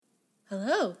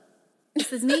Hello,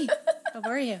 this is me. How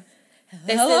are you?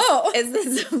 Hello. Is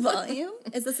this a volume?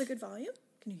 Is this a good volume?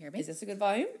 Can you hear me? Is this a good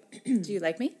volume? Do you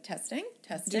like me? Testing.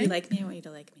 Do you like me? I want you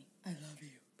to like me. I love you.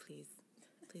 Please.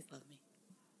 Please love me.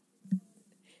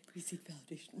 Please seek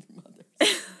validation from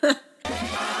others.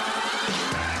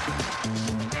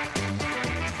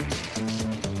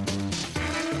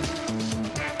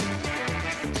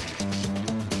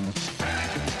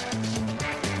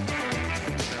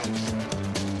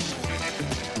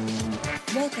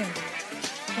 Welcome.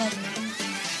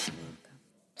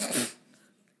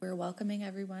 We're welcoming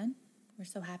everyone. We're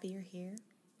so happy you're here.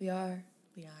 We are.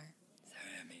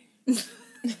 So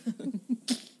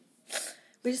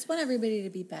we just want everybody to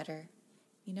be better.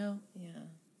 You know? Yeah.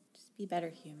 Just be better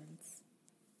humans.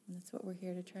 And that's what we're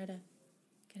here to try to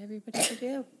get everybody to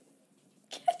do.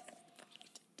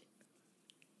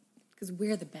 Because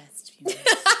we're the best humans.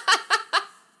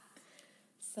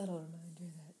 Subtle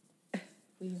reminder that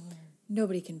we are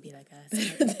Nobody can be like us.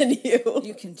 better than you.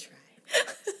 You can try.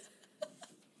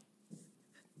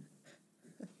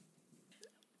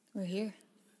 We're here.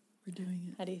 We're doing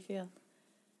it. How do you feel?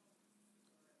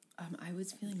 I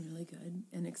was feeling really good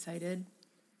and excited,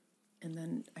 and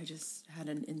then I just had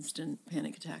an instant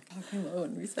panic attack talking low,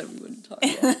 and we said we wouldn't talk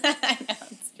low.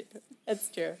 That's true. That's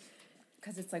true.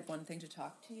 Because it's like one thing to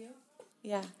talk to you,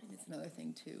 Yeah. and it's another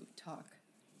thing to talk.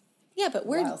 Yeah, but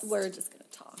we're Whilst- just gonna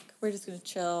talk. We're just gonna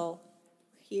chill.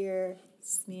 We're here.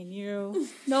 It's just me and you.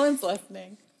 No one's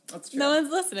listening. That's true. No one's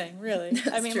listening, really. I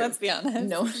That's mean, true. let's be honest.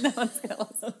 No. No one's gonna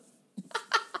listen.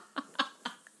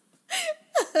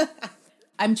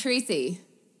 I'm Tracy.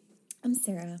 I'm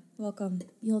Sarah. Welcome.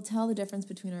 You'll tell the difference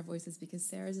between our voices because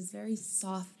Sarah's is very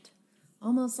soft,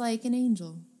 almost like an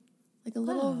angel, like a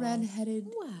little Wow. red-headed,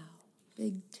 Wow.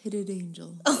 big-titted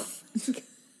angel. Oh,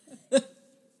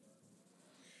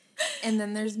 And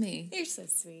then there's me. you're so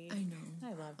sweet. I know.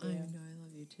 I love I you. know. I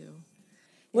love you too.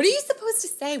 What are you supposed to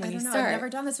say when I you don't know. start? I've never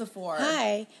done this before.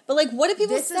 Hi. But like, what do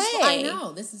people This say? is I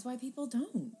know. This is why people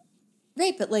don't.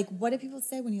 Right, but like, what do people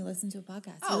say when you listen to a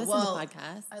podcast? You listen to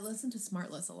podcasts. I listen to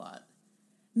Smartless a lot.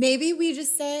 Maybe we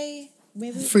just say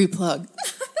Free plug.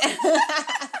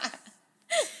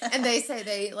 And they say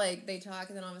they talk,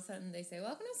 and then all of a sudden they say,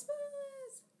 "Welcome to Smartless."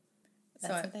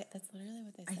 That's literally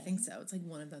what they say. I think so. It's like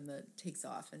one of them that takes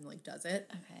off and like does it.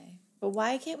 Okay. But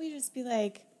why can't we just be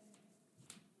like,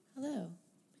 hello,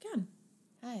 Again.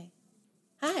 hi,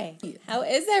 hi. How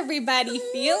is everybody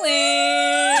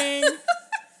feeling?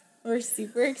 We're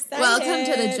super excited. Welcome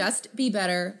to the Just Be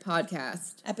Better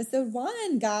podcast. episode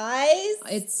 1,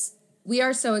 guys. We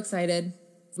are so excited.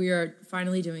 We are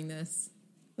finally doing this.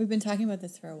 We've been talking about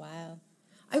this for a while.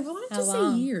 I wanted How to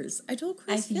long? say years. I told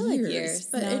Chris I feel like years.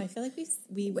 but No, I feel like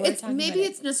we were it's talking maybe about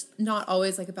it's just not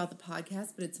always like about the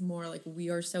podcast, but it's more like we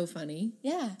are so funny.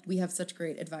 Yeah. We have such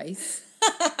great advice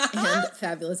and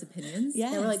fabulous opinions.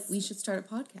 Yes. They were like, we should start a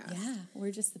podcast. Yeah.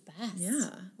 We're just the best.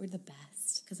 Yeah. We're the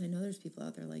best. Because I know there's people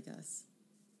out there like us.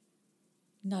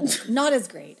 Not as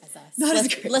great as us. Not as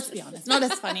great. Let's be honest. Not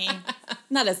as funny.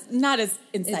 not as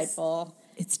insightful.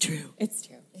 It's true. It's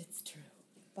true. It's true.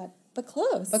 But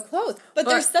close. But close. But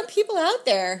there's some people out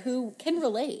there who can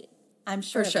relate. I'm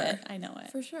sure. For sure. Of it. I know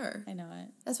it. For sure. I know it.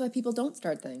 That's why people don't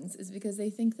start things, is because they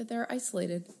think that they're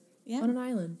isolated on an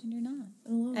island. And you're not.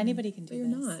 Alone. Anybody can do But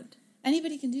you're this. not.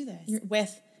 Anybody can do this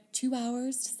with 2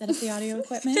 hours to set up the audio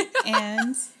equipment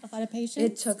and a lot of patience.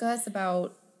 It took us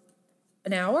about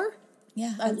an hour.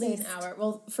 Yeah, I'd at say least. an hour.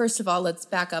 Well, first of all, let's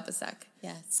back up a sec.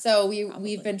 Yes. So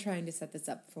we've been trying to set this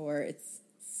up it's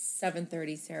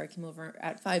 7:30. Sarah came over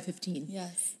at 5:15.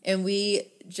 Yes. And we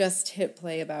just hit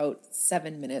play about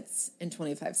 7 minutes and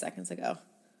 25 seconds ago.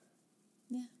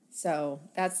 Yeah. So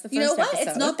that's the first You know what? episode.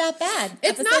 It's not that bad.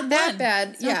 It's Episode not that 1. bad.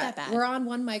 It's yeah. not that bad. We're on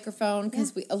one microphone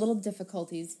because a little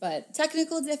difficulties, but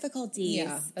Technical difficulties.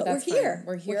 Yeah, but that's we're here. fine.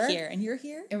 We're We're here. here. And you're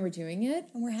here. and we're doing it.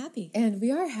 And we're happy. And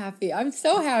we are happy. I'm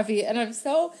so happy. And I'm just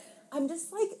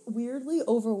like weirdly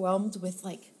overwhelmed with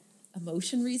like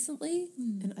emotion recently.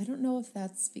 And I don't know if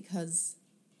that's because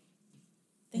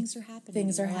Things are happening.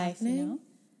 things in are your life, happening. you know?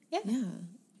 Yeah. Yeah.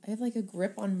 I have like a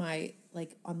grip on my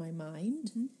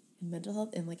mind and mental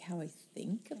health and like how I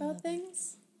think about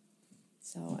things.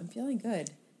 So I'm feeling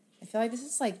good. I feel like this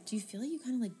is like, do you feel like you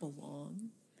kind of like belong?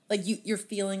 Like you're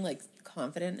feeling like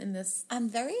confident in this? I'm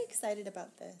very excited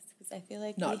about this because I feel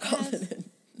like Not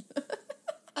confident.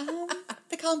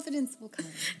 The confidence will come.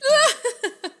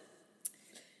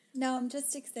 No, I'm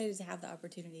just excited to have the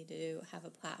opportunity to have a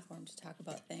platform to talk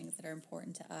about things that are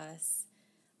important to us,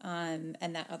 and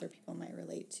that other people might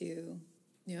relate to.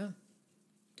 Yeah,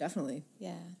 definitely.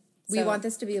 Yeah. We want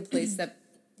this to be a place that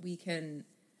we can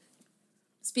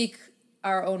speak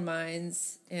our own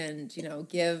minds and,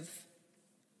 give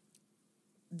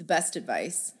the best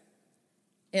advice.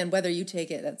 And whether you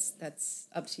take it, that's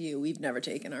up to you. We've never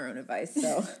taken our own advice.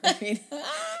 So, I mean,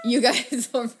 you guys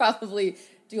will probably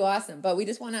do awesome. But we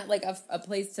just want to, like, a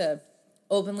place to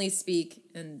openly speak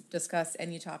and discuss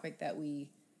any topic that we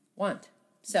want.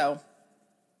 So,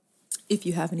 if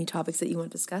you have any topics that you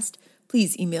want discussed,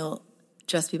 please email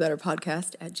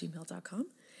justbebetterpodcast@gmail.com.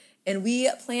 And we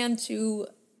plan to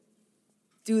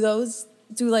do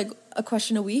like a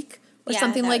question a week or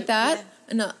something like that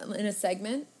in a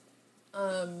segment.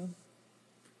 And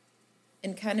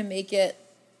kind of make it.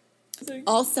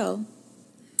 Also,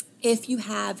 if you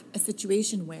have a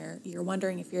situation where you're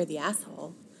wondering if you're the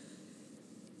asshole.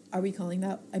 Are we calling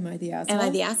that Am I the Asshole? Am I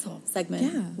the Asshole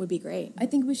segment would be great. I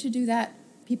think we should do that.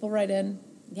 People write in.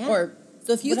 Yeah. Or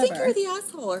so if you whatever. think you're the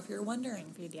asshole or if you're wondering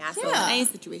if you're the asshole in any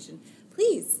situation,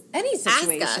 please. Any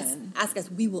situation. Ask us.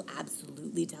 We will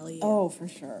absolutely tell you. Oh, for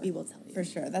sure. We will tell you. For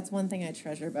sure. That's one thing I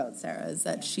treasure about Sarah is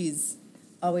that she's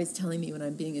always telling me when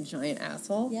I'm being a giant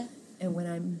asshole. Yeah. And when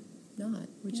I'm not,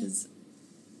 which is,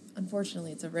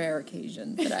 unfortunately, it's a rare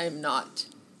occasion that I am not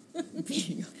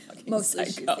being a fucking Mostly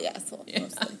psycho. she's the asshole. Yeah.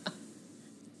 Mostly.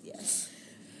 Yes.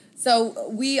 So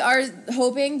we are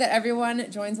hoping that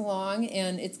everyone joins along,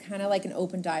 and it's kind of like an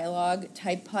open dialogue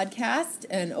type podcast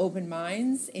and open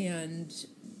minds and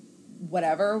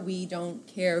whatever. We don't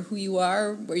care who you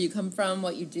are, where you come from,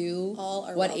 what you do, All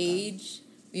are what welcome. age.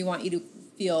 We want you to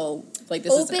feel like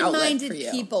this is an outlet for you.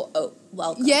 Open-minded people,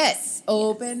 welcome. Yes,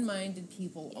 open-minded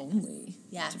people only.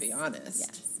 Yes. To be honest.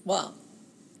 Yes. Well,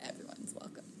 everyone's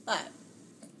welcome. But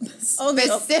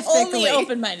Specifically. only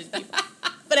open-minded people.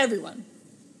 But everyone.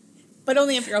 But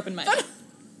only if you're open-minded.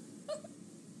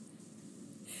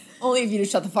 Only if you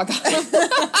just shut the fuck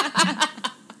up.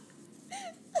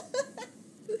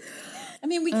 I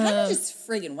mean, we kind of just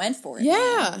friggin' went for it.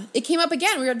 Yeah. Man. It came up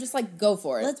again. We were just like, go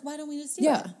for it. Why don't we just do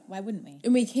Yeah. it? Why wouldn't we?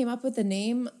 And we came up with a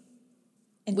name,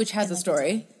 which has a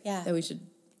story Yeah. that we should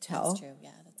tell. That's true.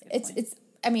 Yeah, that's a good point. It's.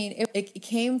 I mean, it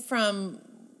came from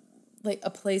like a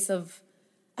place of,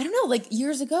 I don't know, like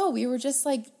years ago. We were just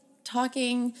like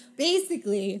talking.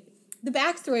 Basically, the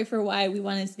backstory for why we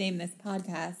wanted to name this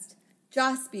podcast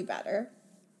 "Just Be Better."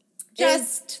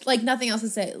 Just like nothing else to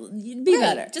say. Be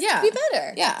better. Just be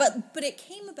better. Yeah. But it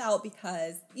came about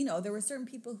because, there were certain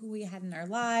people who we had in our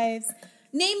lives,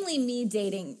 namely me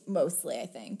dating mostly, I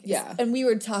think. Yeah. And we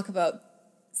would talk about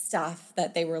stuff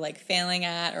that they were like failing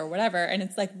at or whatever. And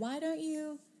it's like, why don't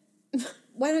you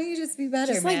just be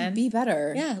better, just man? like be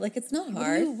better. Yeah, like it's not What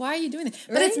hard. why are you doing that?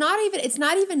 But Right? it's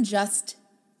not even just.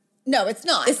 No, it's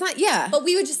not. It's not. Yeah. But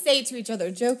we would just say it to each other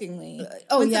jokingly.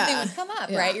 When something would come up,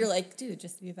 Yeah. right? You're like, dude,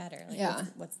 just be better. Like, Yeah.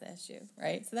 what's the issue,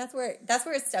 right? So that's where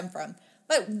it stemmed from.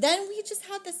 But then we just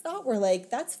had this thought where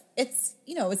like it's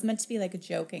meant to be like a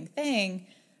joking thing,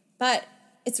 but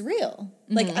it's real.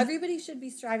 Like everybody should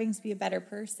be striving to be a better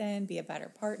person, be a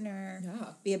better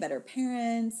partner, be a better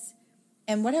parent,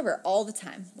 and whatever all the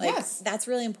time. Like that's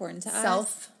really important to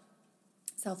us.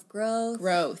 Self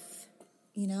growth.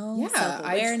 Yeah,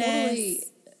 self-awareness.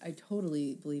 I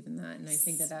totally believe in that, and I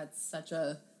think that that's such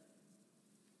a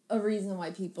reason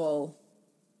why people,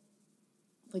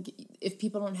 like, if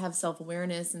people don't have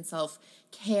self-awareness and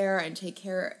self-care and take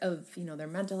care of, their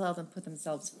mental health and put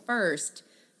themselves first,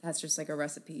 that's just like a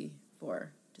recipe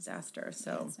for disaster.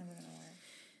 So It's never gonna work.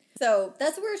 So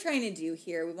that's what we're trying to do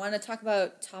here. We want to talk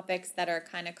about topics that are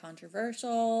kind of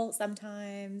controversial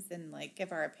sometimes and like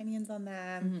give our opinions on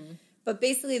them. But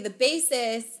basically the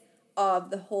basis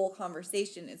of the whole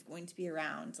conversation is going to be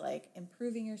around like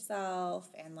improving yourself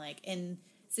and like in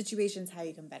situations how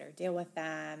you can better deal with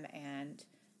them and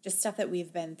just stuff that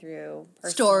we've been through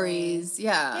personally. stories,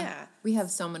 yeah. Yeah. We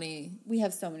have so many We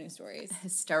have so many stories.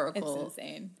 hysterical. It's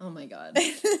insane. Oh my god.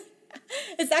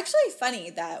 It's actually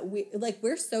funny that we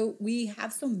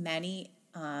have so many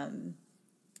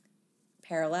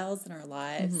parallels in our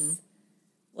lives.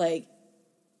 Like,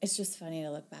 it's just funny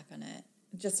to look back on it.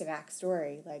 Just a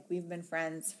backstory. Like, we've been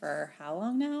friends for how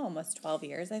long now? Almost 12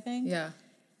 years, I think. Yeah.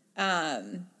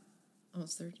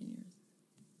 Almost 13 years.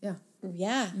 Yeah.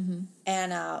 Yeah.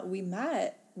 And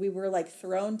we were like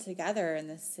thrown together in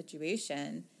this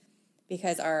situation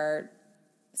because our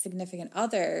significant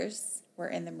others were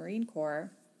in the Marine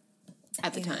Corps.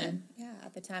 At the time. Yeah,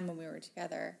 at the time when we were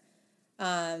together.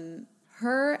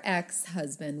 Her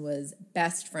ex-husband was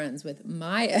best friends with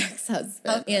my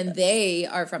ex-husband. And they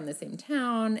are from the same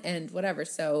town and whatever.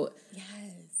 So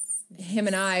Yes. him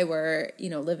and I were,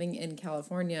 living in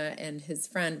California and his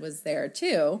friend was there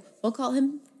too. We'll call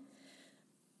him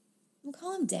We'll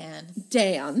call him Dan.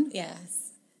 Dan.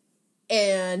 Yes.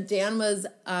 And Dan was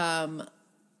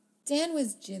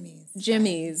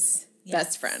Jimmy's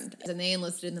best friend. And they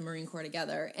enlisted in the Marine Corps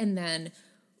together. And then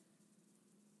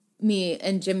me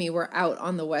and Jimmy were out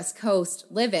on the West Coast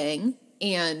living.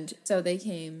 And so they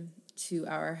came to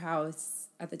our house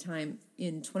at the time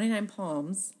in 29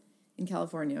 Palms in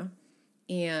California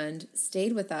and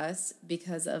stayed with us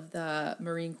because of the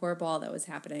Marine Corps ball that was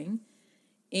happening.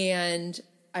 And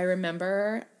I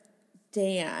remember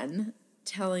Dan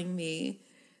telling me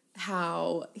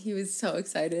how he was so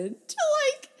excited to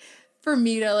for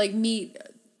me to meet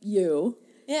you.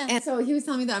 Yeah. And so he was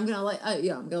telling me that I'm gonna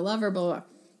love her, blah, blah, blah.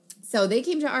 So they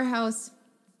came to our house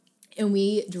and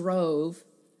we drove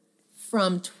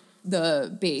from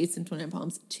the base in 29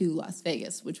 Palms to Las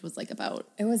Vegas, which was about...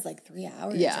 It was 3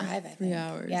 hours drive, I think. 3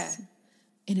 hours. Yeah.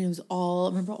 And it was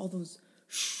remember all those,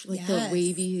 the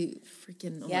wavy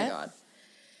freaking, my God.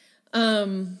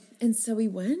 And so we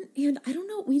went, and I don't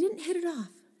know, we didn't hit it off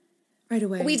right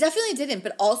away. We definitely didn't,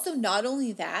 but also not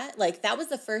only that, that was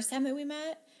the first time that we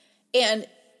met, and...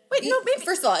 Wait, no, maybe.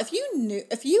 First of all, if you knew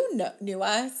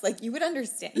us, you would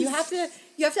understand. You have to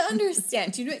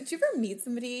understand. Do you ever meet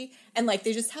somebody and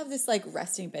they just have this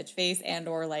resting bitch face and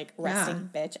or resting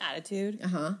bitch attitude?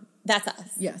 That's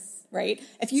us. Yes. Right?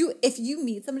 If you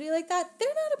meet somebody like that, they're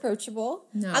not approachable.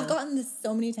 No. I've gotten this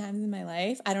so many times in my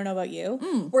life. I don't know about you.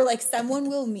 Where someone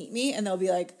will meet me and they'll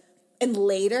be and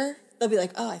later they'll be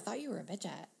oh, I thought you were a bitch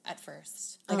at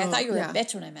first. I thought you were a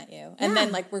bitch when I met you. And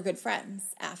then we're good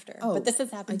friends after. Oh, but this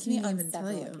has happened to me on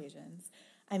several occasions.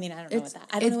 I mean, I don't know what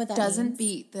that means. It doesn't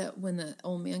beat that when the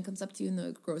old man comes up to you in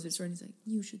the grocery store and he's like,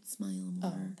 you should smile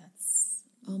more.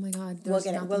 Oh my God.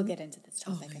 We'll get into this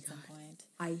topic at some point.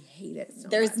 I hate it so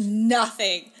There's much.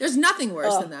 nothing. There's nothing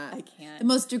worse than that. I can't. The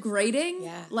most degrading,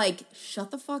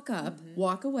 shut the fuck up,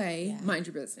 walk away, mind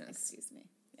your business. Excuse me.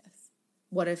 Yes.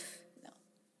 What if...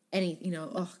 No.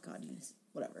 Oh God,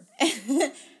 whatever.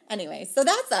 Anyway, so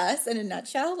that's us in a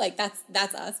nutshell.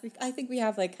 That's us. I think we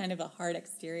have kind of a hard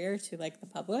exterior to the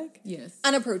public. Yes.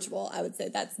 Unapproachable, I would say.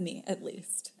 That's me, at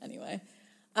least. Anyway.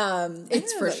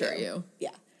 It's for sure you.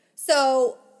 Yeah.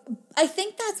 So I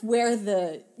think that's where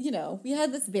we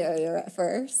had this barrier at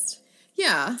first.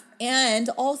 Yeah. And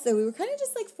also we were kind of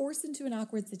just forced into an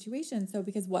awkward situation. So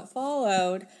because what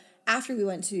followed after we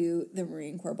went to the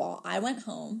Marine Corps ball, I went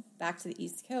home back to the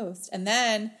East Coast. And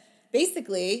then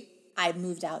basically I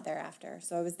moved out thereafter.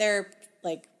 So I was there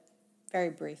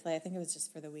very briefly. I think it was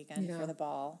just for the weekend for the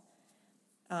ball.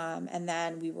 And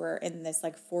then we were in this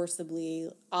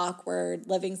forcibly awkward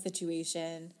living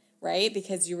situation, right?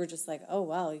 Because you were just oh,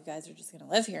 well, you guys are just going to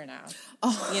live here now.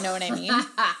 Oh. You know what I mean?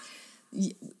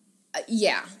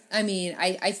 Yeah. I mean,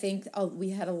 I think we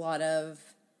had a lot of...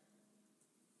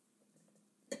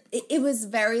 It was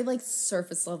very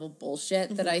surface level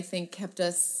bullshit that I think kept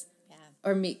us,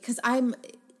 or me, because I'm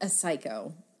a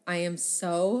psycho. I am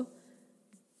so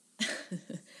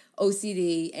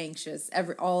OCD, anxious,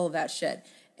 all of that shit.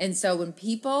 And so when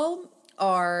people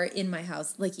are in my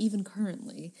house, even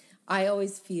currently, I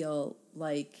always feel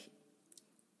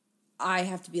I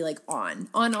have to be on.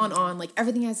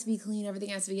 Everything has to be clean. Everything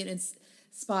has to be in its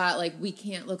spot. We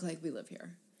can't look like we live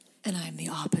here. And I'm the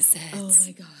opposite. Oh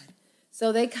my God.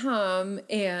 So they come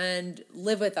and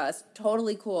live with us.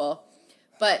 Totally cool.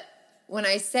 But when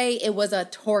I say it was a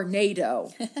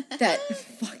tornado that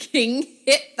fucking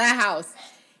hit the house,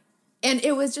 and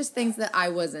it was just things that I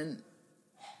was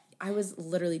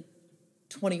literally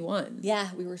 21. Yeah,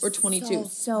 we were or 22.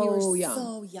 So young.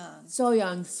 So young. So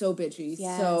young, so bitchy.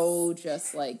 Yes. So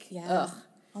just ugh.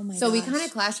 Oh my gosh. So we kind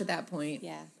of clashed at that point.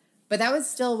 Yeah. But that was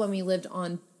still when we lived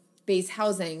on base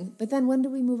housing. But then when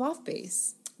did we move off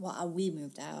base? Well, we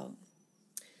moved out.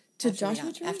 To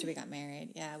Joshua Tree? After we got married.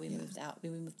 Yeah, we moved out. We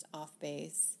moved off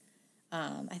base.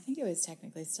 I think it was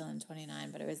technically still in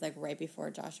 29, but it was right before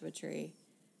Joshua Tree.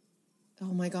 Oh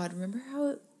my God. Remember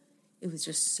how it was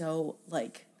just so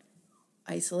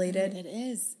isolated? It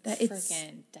is. That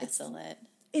freaking desolate.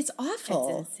 It's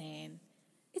awful. It's insane.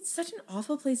 It's such an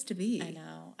awful place to be. I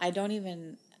know. I don't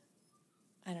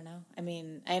know. I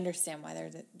mean, I understand why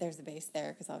there's a base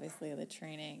there because obviously the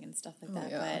training and stuff like that.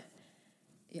 Yeah. But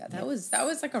yeah, that was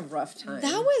a rough time.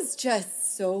 That was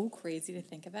just so crazy to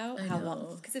think about I how know.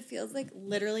 long, because it feels like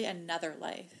literally another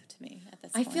life to me at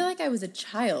this point. I feel like I was a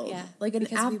child. Yeah,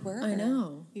 because we were. I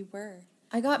know. We were.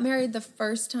 I got married the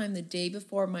first time the day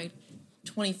before my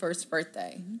 21st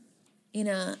birthday in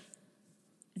a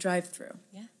drive-through.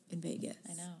 Yeah. In Vegas.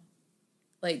 I know.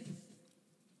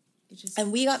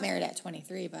 And we got married at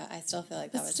 23, but I still feel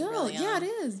like that was really young. Yeah, it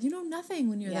is. You know nothing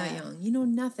when you're that young. You know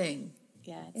nothing.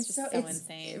 Yeah, it's so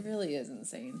insane. It really is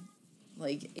insane.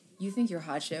 you think you're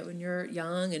hot shit when you're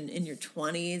young and in your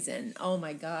 20s, and oh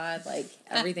my God, like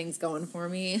everything's going for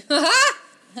me.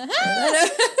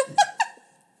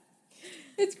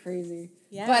 It's crazy.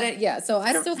 Yeah. But so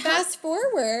I don't. So fast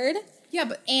forward. Yeah,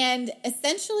 but And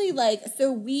essentially, like,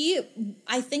 so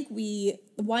I think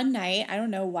one night, I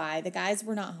don't know why, the guys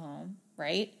were not home,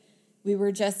 right? We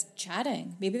were just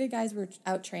chatting. Maybe the guys were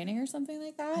out training or something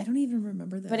like that. I don't even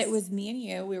remember this. But it was me and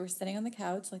you. We were sitting on the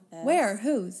couch like this. Where?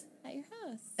 Whose? At your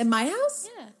house. In my house?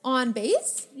 Yeah. On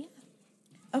base? Yeah.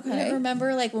 Okay. You don't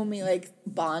remember, like, when we, like,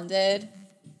 bonded?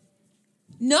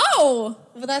 No.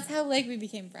 Well, that's how, like, we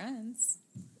became friends.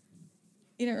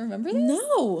 You don't remember this?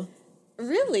 No.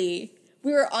 Really?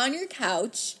 We were on your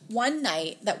couch one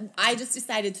night that I just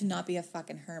decided to not be a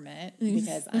fucking hermit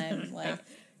because I'm like,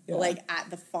 Yeah. like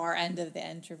at the far end of the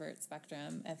introvert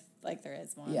spectrum, if like there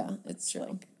is one. Yeah, it's true.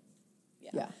 Like,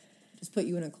 Yeah. Just put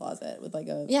you in a closet with like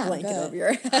a Yeah, blanket good. over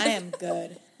your head. I am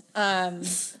good.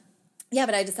 Yeah,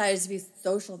 but I decided to be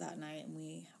social that night, and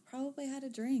we probably had a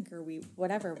drink or we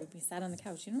sat on the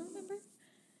couch. You don't remember?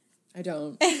 I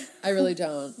don't. I really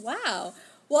don't. Wow.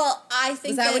 Well, I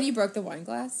think Was that when you broke the wine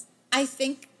glass? I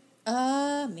think,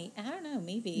 I don't know,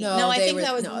 maybe. No, I they think were-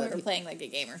 that was no, when we other were people. playing like a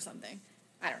game or something.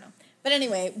 I don't know. But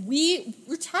anyway, we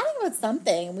were chatting about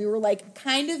something, and we were like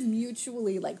kind of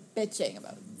mutually like bitching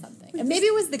about something. And maybe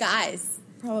it was the guys.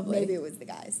 Probably. Maybe it was the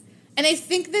guys. And I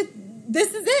think that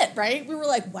this is it, right? We were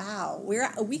like, wow,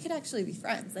 we could actually be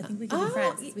friends. I think we could be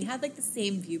friends. We had like the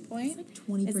same viewpoint. It's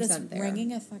like 20% Is this there.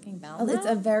 ringing a fucking bell? Oh, it's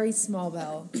now? a very small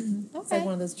bell. It's Okay. like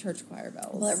one of those church choir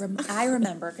bells. Well, I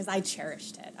remember because I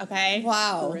cherished it. Okay.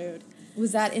 Wow. Rude.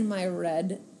 Was that in my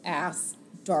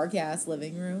dark ass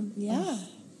living room? Yeah.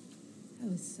 That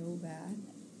was so bad.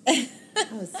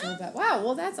 That was so bad. Wow,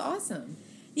 well, that's awesome.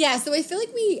 Yeah, so I feel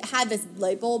like we had this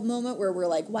light bulb moment where we're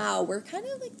like, wow, we're kind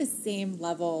of like the same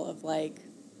level of like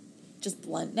just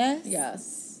bluntness.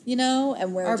 Yes. You know?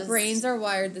 And we're Our just brains are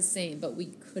wired the same, but we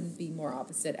couldn't be more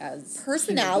opposite as human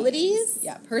personalities. beings.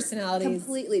 Yeah, personalities.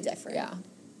 Completely different. Yeah.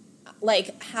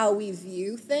 Like how we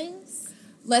view things.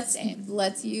 Let's Same.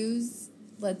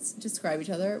 describe each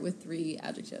other with 3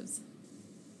 adjectives.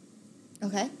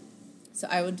 Okay. So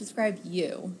I would describe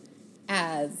you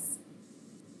as,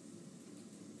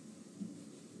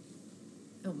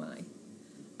 oh my,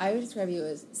 I would describe you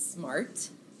as smart.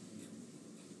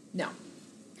 No.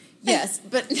 Yes,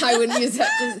 but I wouldn't use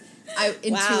that.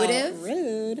 Intuitive. Wow,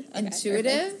 rude. Okay,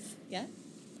 Intuitive. perfect. Yeah.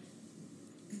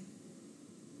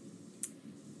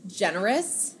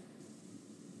 Generous.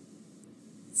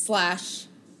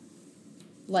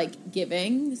 / like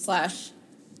giving /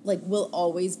 like will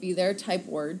always be there type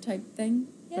thing.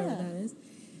 Whatever Yeah. that is.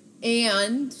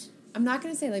 And I'm not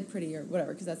going to say like pretty or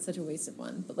whatever because that's such a wasted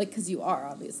one. But like, because you are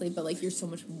obviously, but like you're so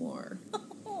much more.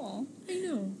 Oh, I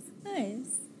know.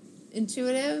 nice.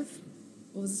 Intuitive.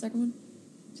 What was the second one?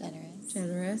 Generous.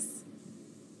 Generous.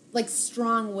 Like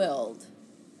strong-willed.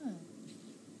 Oh.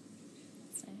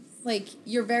 That's nice. Like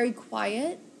you're very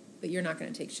quiet, but you're not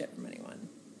going to take shit from anyone.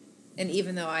 And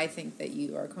even though I think that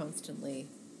you are constantly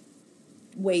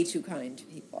way too kind to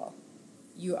people,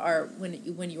 you are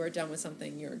when you are done with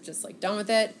something, you're just like done with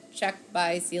it. Check,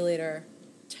 bye, see you later,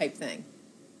 type thing.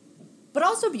 But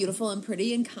also beautiful and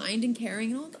pretty and kind and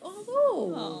caring and all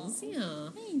those. Yeah.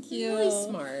 Thank You're you. really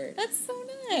smart. That's so I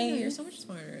know, nice. you're so much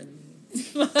smarter than me.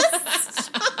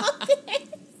 Stop it.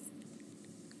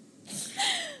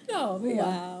 No, but yeah.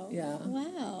 Wow. Yeah.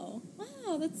 Wow.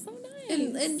 Wow, that's so nice.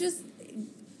 And just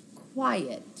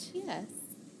quiet, yes.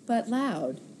 but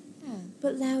loud. Yeah.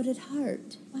 But loud at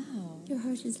heart. Wow. Your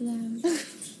heart is loud.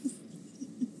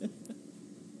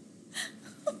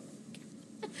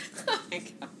 Oh my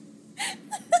God.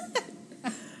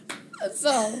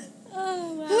 So.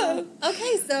 Oh wow.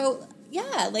 Okay, so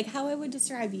yeah, like how I would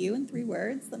describe you in 3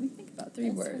 words. Let me think about 3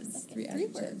 this for a words. second. 3 3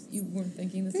 adjectives. words. You weren't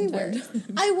thinking this 3 entire words. time.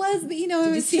 I was, but I you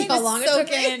was see trying how to long it soak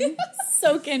took me? in,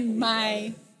 soak in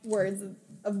my words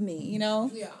of me, you know.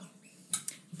 Yeah.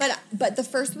 But the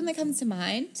first one that comes to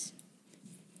mind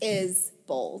is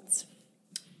bold.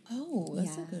 Oh,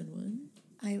 that's a Yeah. good one.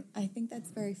 I think that's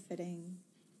very fitting.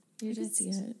 You're I can just see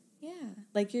it. yeah,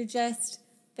 like you're just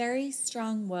very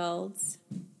strong-willed,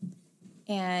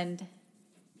 and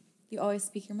you always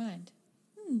speak your mind.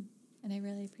 And I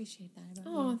really appreciate that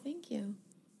about Oh, you. thank you.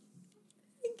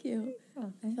 Thank you.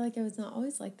 Oh, I feel like I was not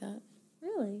always like that.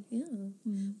 really? Yeah.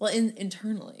 Well,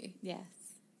 internally. Yes,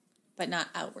 but not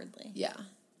outwardly. Yeah.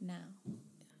 Now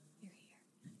you're here.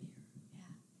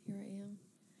 Yeah. Here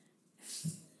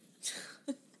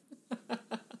I am.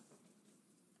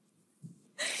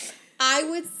 I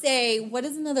would say, what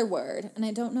is another word? And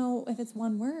I don't know if it's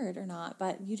one word or not,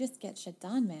 but you just get shit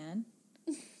done, man.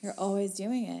 You're always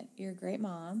doing it. You're a great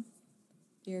mom.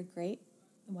 You're a great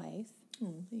wife.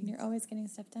 Oh, and you're always getting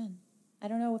stuff done. I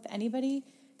don't know if anybody...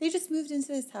 They just moved into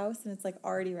this house and it's like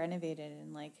already renovated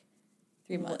in like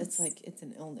 3 months. It's like, it's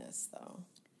an illness though.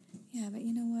 Yeah, but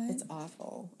you know what? It's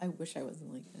awful. I wish I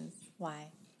wasn't like this.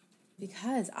 Why?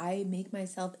 Because I make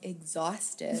myself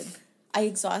exhausted. I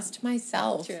exhaust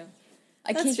myself. True.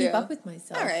 I can't keep up with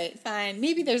myself. All right, fine.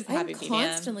 Maybe there's a happy I'm medium.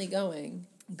 constantly going.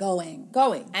 Going.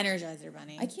 Energizer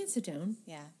bunny. I can't sit down.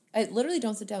 Yeah, I literally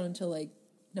don't sit down until like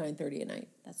 9:30 at night.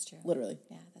 that's true. Literally.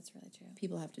 Yeah, that's really true.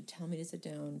 People have to tell me to sit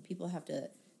down. People have to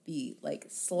be like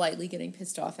slightly getting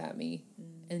pissed off at me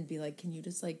and be like, can you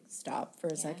just like stop for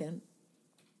a second?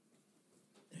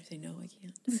 And I say, no, I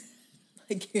can't.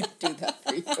 I can't do that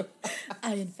for you.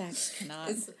 I, in fact,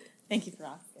 cannot. Thank you for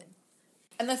asking.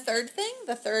 And the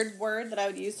third word that I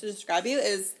would use to describe you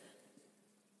is,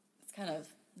 this is kind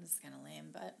of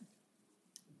lame, but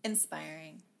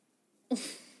inspiring.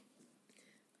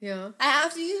 Yeah. I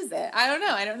have to use it. I don't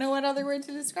know. I don't know what other word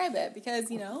to describe it because,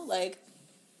 like,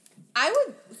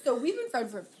 so we've been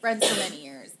friends for many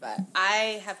years, but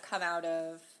I have come out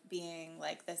of being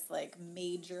like this like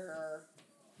major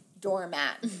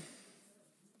doormat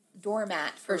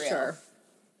for real. Sure.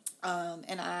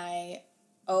 And I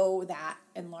owe that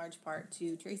in large part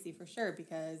to Tracy for sure,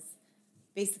 because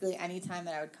basically anytime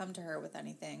that I would come to her with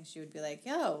anything, she would be like,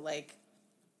 yo, like,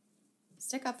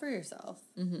 stick up for yourself.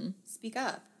 Mm-hmm. Speak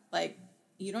up. Like,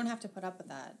 you don't have to put up with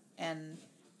that. And,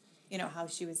 how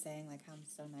she was saying, like, how I'm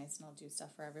so nice and I'll do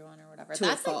stuff for everyone or whatever.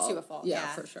 That's like to a fault. Yeah,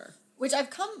 for sure. Which I've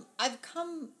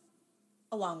come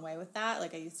a long way with that.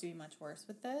 Like, I used to be much worse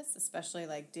with this, especially,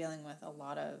 like, dealing with a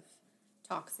lot of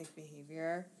toxic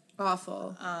behavior.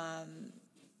 Awful.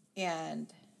 And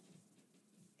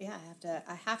yeah,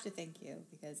 I have to thank you,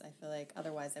 because I feel like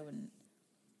otherwise I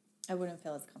wouldn't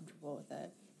feel as comfortable with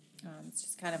it. It's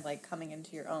just kind of like coming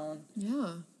into your own.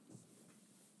 Yeah.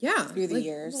 Yeah. Through the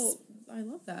years. Well, I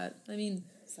love that. I mean,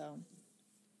 so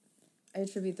I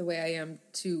attribute the way I am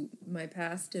to my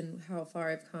past and how far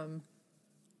I've come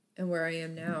and where I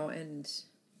am now. And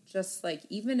just like,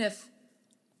 even if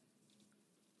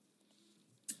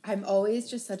I'm always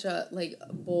just such a, like,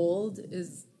 bold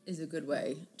is a good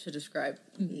way to describe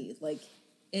me, like,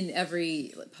 in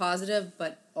every positive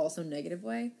but also negative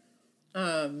way.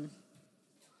 I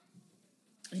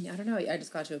don't know, I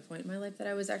just got to a point in my life that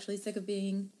I was actually sick of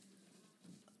being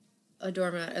a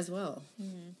doormat as well.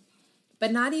 Mm-hmm.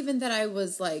 But not even that I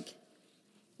was like,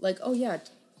 oh yeah,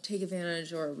 take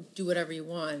advantage or do whatever you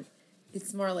want.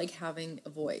 It's more like having a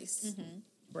voice. Mm-hmm.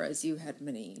 Whereas you had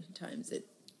many times it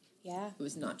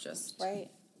was not just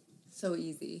right so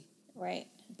easy. Right.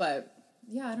 But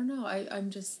yeah, I don't know.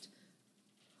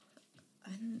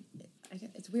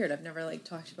 It's weird. I've never like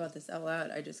talked about this out loud.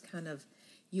 I just kind of,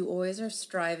 you always are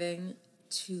striving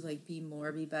to like be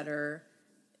more, be better,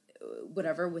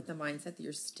 whatever, with the mindset that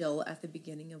you're still at the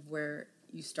beginning of where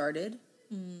you started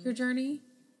your journey,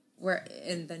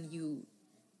 and then you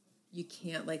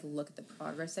can't like look at the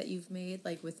progress that you've made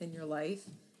like within your life.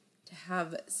 To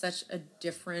have such a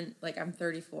different, like, I'm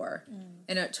 34,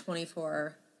 and at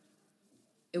 24,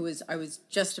 I was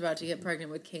just about to get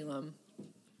pregnant with Caleb,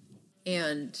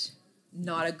 and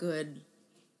not a good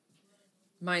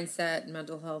mindset,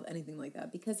 mental health, anything like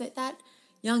that. Because at that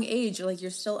young age, like,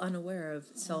 you're still unaware of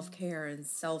self-care and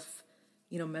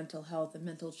mental health and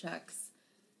mental checks.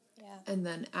 Yeah. And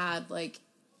then add, like,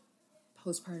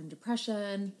 postpartum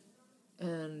depression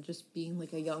and just being,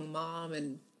 like, a young mom,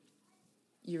 and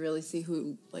you really see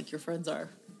who, like, your friends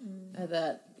are at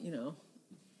that,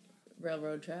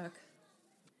 railroad track.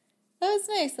 That was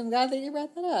nice. I'm glad that you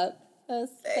brought that up.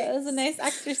 That was a nice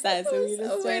exercise. That was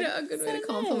a good way to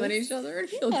compliment each other and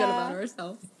feel good about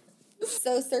ourselves.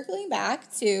 So circling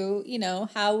back to,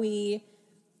 how we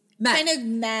kind of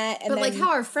met, and but then like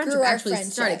how our friendship actually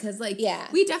started, because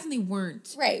we definitely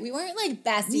weren't. Right, we weren't like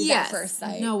besties at first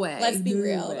sight. No way. Let's be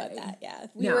real about that. Yeah,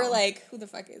 we were like, who the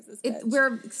fuck is this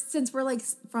bitch? Since we're like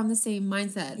from the same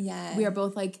mindset. Yeah, we are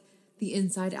both like the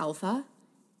inside alpha.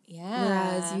 Yeah.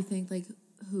 Whereas you think like,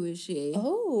 who is she?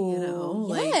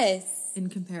 Oh, yes. Like, in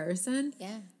comparison.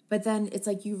 Yeah. But then it's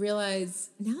like you realize,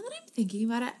 now that I'm thinking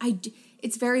about it,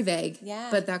 it's very vague. Yeah.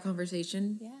 But that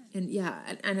conversation. Yeah.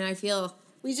 And I feel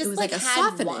we just like had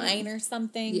softening. Wine or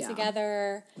something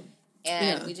together,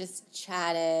 and we just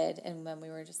chatted, and then we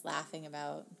were just laughing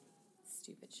about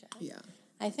stupid shit. Yeah.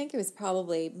 I think it was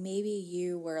probably, maybe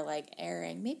you were like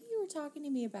maybe you were talking to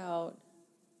me about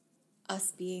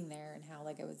us being there and how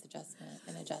like it was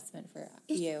an adjustment for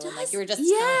you. And like you were just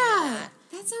telling me that.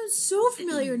 That sounds so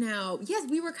familiar now. Yes,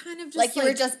 we were kind of just like you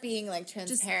were just being like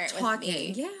transparent with talking.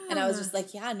 me. Yeah. And I was just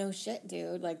like, yeah, no shit,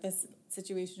 dude. Like this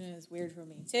situation is weird for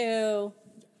me too.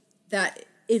 That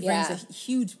it rings a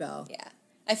huge bell. Yeah.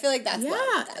 I feel like that's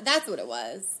what it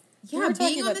was. Yeah, we were being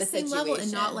talking on about the same level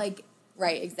and not like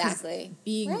right, exactly.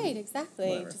 Being exactly.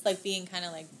 whatever. Just like being kind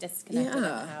of like disconnected in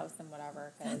the house and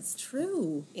whatever. That's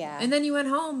true. Yeah. And then you went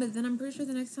home, but then I'm pretty sure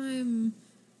the next time,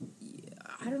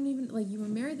 I don't even like you were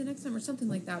married the next time or something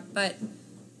like that. But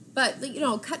you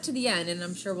know, cut to the end, and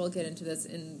I'm sure we'll get into this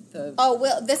in the. Oh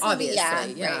well, this will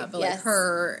obviously, be yeah. right, But like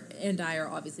her and I are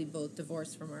obviously both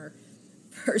divorced from our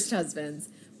first husbands,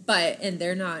 and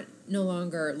they're no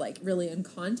longer like really in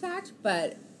contact.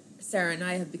 But Sarah and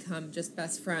I have become just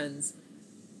best friends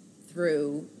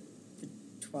through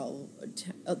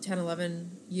the 10,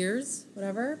 11 years,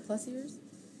 whatever, plus years.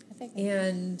 I think.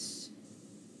 And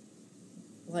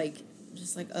like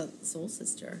just like a soul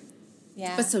sister.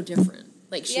 Yeah. But so different.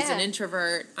 Like she's an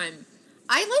introvert.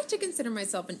 I like to consider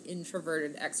myself an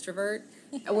introverted extrovert.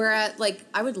 Whereas like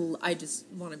I just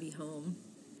want to be home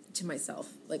to myself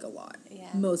like a lot. Yeah.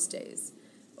 Most days.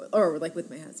 Or like with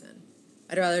my husband.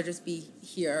 I'd rather just be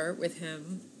here with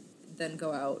him than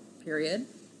go out, period.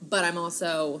 But I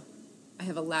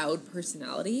have a loud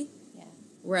personality. Yeah.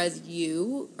 Whereas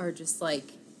you are just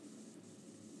like,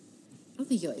 I don't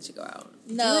think you like to go out.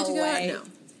 No Do you like to go way. out?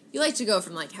 No. You like to go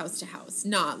from like house to house,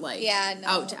 not like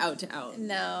out to out to out.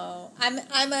 No,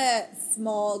 I'm a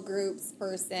small groups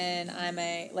person. I'm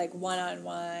a like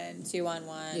 1-on-1,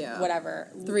 2-on-1, whatever.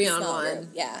 3-on-1. Group.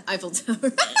 Yeah. Eiffel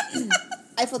Tower.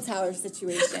 Eiffel Tower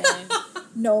situation.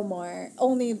 No more.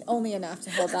 Only enough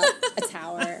to hold up a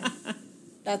tower.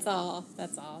 That's all.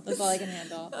 That's all I can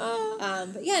handle.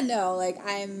 But yeah, no, like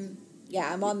I'm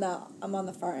on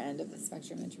the far end of the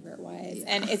spectrum introvert wise,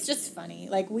 and it's just funny.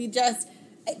 Like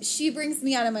she brings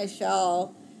me out of my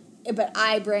shell, but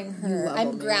I bring her. I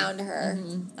ground her.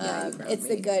 Mm-hmm. Yeah, you ground it's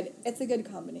me. It's a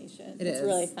good combination. It's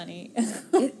really funny.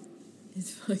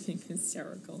 It's fucking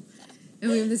hysterical,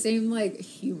 and we have the same like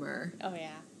humor. Oh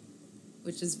yeah,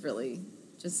 which is really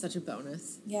just such a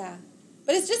bonus. Yeah,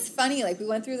 but it's just funny. Like we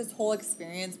went through this whole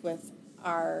experience with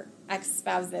our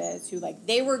ex-spouses who like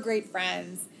they were great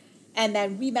friends, and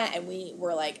then we met and we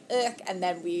were like ugh, and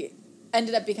then we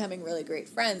ended up becoming really great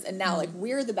friends, and now like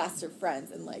we're the best of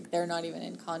friends, and like they're not even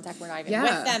in contact. We're not even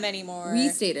with them anymore. We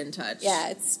stayed in touch. Yeah,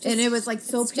 it's just, and it was like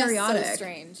so periodic. Just so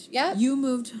strange. Yeah, you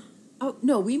moved. Oh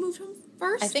no, we moved home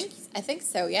first. I think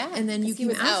so. Yeah, and then you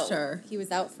came after. He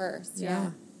was out first.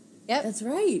 Yeah. Yep. That's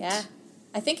right. Yeah.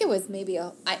 I think it was maybe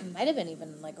it might have been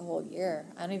even like a whole year.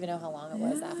 I don't even know how long it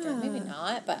was after. Maybe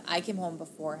not, but I came home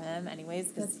before him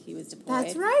anyways because he was deployed.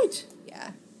 That's right.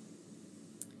 Yeah.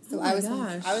 So I was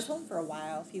home for a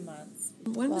while, a few months.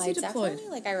 When was he deployed? Definitely,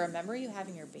 like I remember you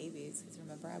having your babies because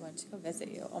remember I went to go visit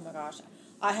you. Oh my gosh.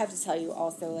 I have to tell you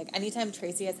also, like anytime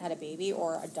Tracy has had a baby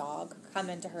or a dog come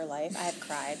into her life, I have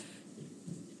cried.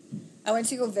 I went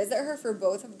to go visit her for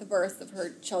both of the births of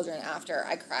her children after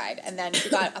I cried. And then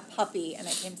she got a puppy and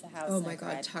I came to the house. Oh my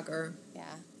God, Tucker. Yeah.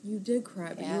 You did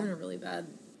cry, but you were in a really bad...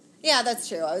 Yeah, that's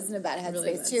true. I was in a bad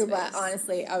headspace too, but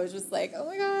honestly, I was just like, oh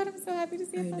my God, I'm so happy to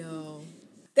see a puppy. I know.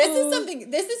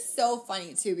 This is so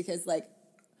funny too because like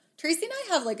Tracy and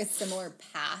I have like a similar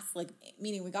past, like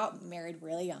meaning we got married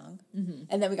really young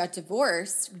and then we got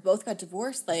divorced. We both got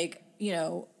divorced like, you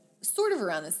know, sort of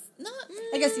around this,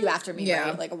 I guess you after me,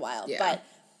 right? Like a while. Yeah. But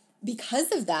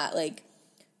because of that, like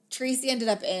Tracy ended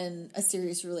up in a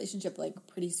serious relationship like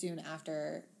pretty soon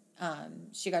after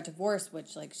she got divorced,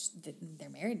 which like they're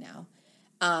married now.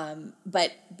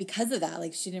 But because of that,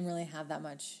 like she didn't really have that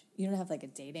much, you don't have like a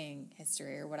dating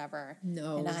history or whatever.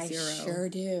 No, and I zero. Sure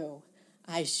do.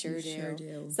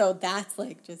 So that's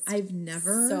like just I've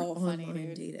never so funny, online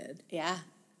dude. dated. Yeah.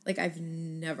 Like I've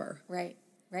never. Right.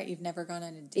 You've never gone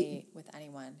on a date with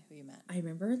anyone who you met. I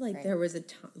remember like there was a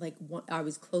time like I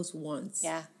was close once.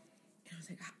 Yeah. And I was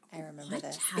like, I remember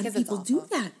this. How because do people do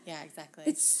that? Yeah, exactly.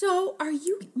 It's so,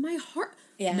 my heart.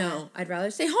 Yeah. No, I'd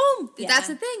rather stay home. Yeah. That's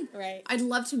the thing. Right. I'd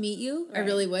love to meet you. Right. I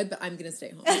really would, but I'm going to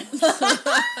stay home.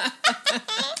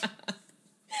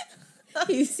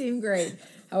 You seem great.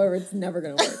 However, it's never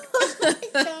going to work. Oh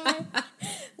my God.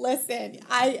 Listen,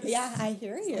 I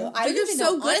hear you. I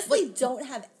honestly don't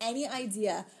have any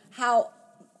idea how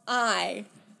I,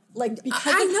 like,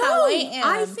 because of how I am.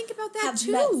 I think about that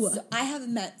too. I have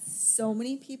met so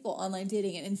many people online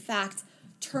dating, and in fact,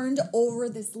 turned over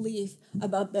this leaf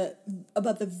about the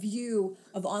view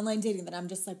of online dating that I'm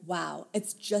just like, wow,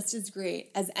 it's just as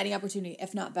great as any opportunity,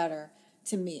 if not better,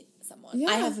 to meet someone. Yeah.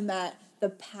 I have met the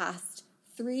past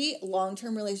 3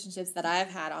 long-term relationships that I've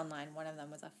had online. One of them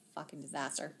was a fucking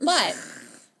disaster. But,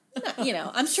 you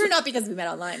know, I'm sure not because we met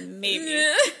online. Maybe.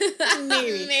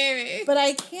 But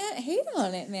I can't hate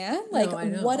on it, man. Like, No, I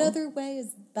know. what other way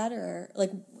is better?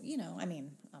 Like, you know, I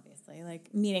mean, obviously,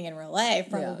 like, meeting in real life,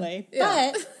 probably.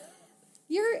 Yeah. But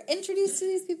you're introduced to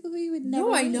these people who you would never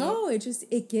No, I meet. know.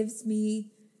 It gives me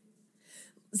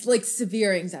like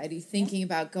severe anxiety thinking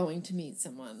about going to meet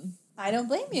someone. I don't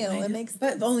blame you. It makes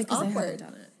but only because I awkward. haven't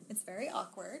done it. It's very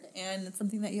awkward, and it's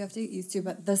something that you have to get used to.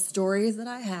 But the stories that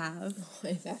I have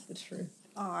That's the truth.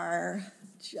 are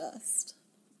just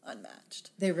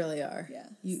unmatched. They really are. Yeah.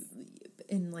 You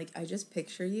and like I just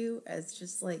picture you as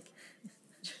just like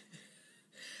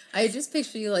I just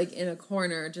picture you like in a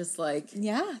corner, just like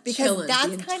Yeah, because chilling that's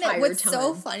the kind of entire what's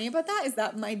so time. funny about that is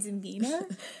that my demeanor.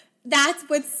 That's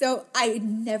what's so. I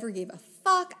never gave a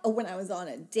fuck when I was on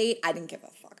a date. I didn't give a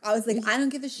fuck. I was like, I don't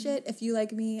give a shit if you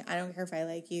like me. I don't care if I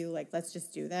like you. Like, let's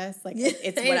just do this. Like,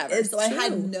 it's whatever. It's so I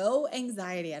had true. no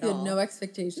anxiety at You all. had no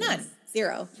expectations. None.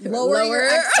 Zero. Lower Lower your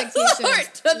expectations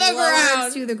to the Lower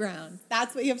ground. to the ground.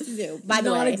 That's what you have to do. By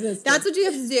the way, Non-existent. that's what you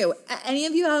have to do. Any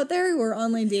of you out there who are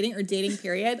online dating or dating,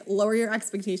 period, lower your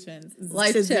expectations.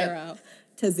 Life to tip. zero.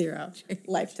 To zero.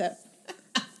 Life tip.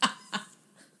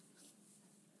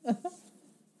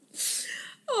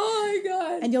 Oh my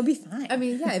god. And you'll be fine. I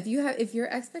mean, yeah, if your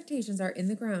expectations are in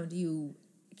the ground, you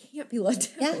can't be let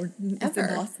down. Yeah, it's ever.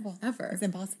 impossible. Ever. It's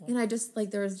impossible. And I just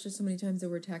like there was just so many times that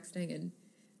we're texting and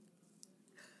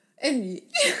and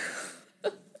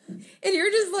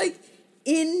you're just like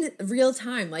in real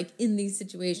time, like in these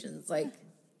situations, like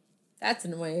that's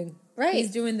annoying. Right.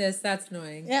 He's doing this, that's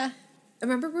annoying. Yeah.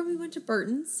 Remember when we went to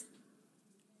Burton's?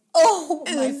 Oh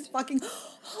my fucking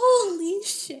holy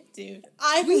shit, dude!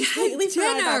 I We completely had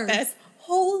forgot dinner. about this.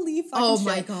 Holy fucking Oh shit!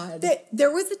 my God.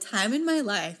 There was a time in my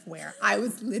life where I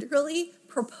was literally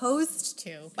proposed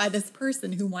to by this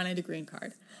person who wanted a green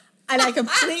card. And I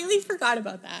completely forgot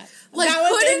about that. Like, That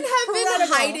was couldn't have been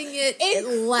incredible. hiding it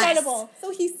less. Incredible.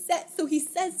 So he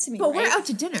says to me, But we're right? out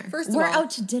to dinner. First of we're all, out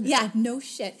to dinner. Yeah, no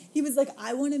shit. He was like,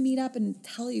 I want to meet up and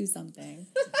tell you something,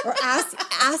 or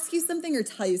ask you something, or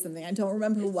tell you something. I don't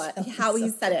remember how he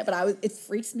said it, but it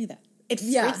freaks me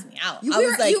freaks me out. You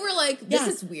were like, this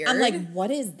is weird. I'm like,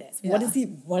 what is this? Yeah. What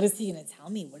is he gonna tell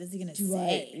me? What is he gonna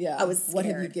say? I was scared. What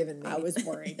have you given me? I was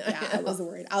worried. Yeah, I was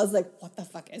worried. I was like, what the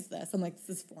fuck is this? I'm like,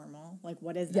 this is formal. Like,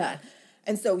 what is that?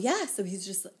 And so so he's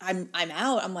just, I'm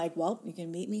out. I'm like, well, you can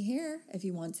meet me here if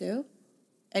you want to.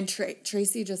 And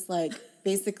Tracy just like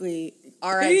basically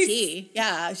R.I.P.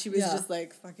 Yeah, she was just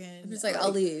like fucking. I'm just like,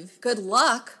 I'll leave. Good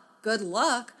luck.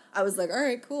 I was like, all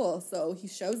right, cool. So he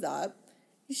shows up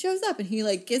and he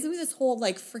like gives me this whole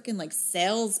like freaking like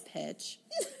sales pitch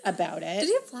about it. Did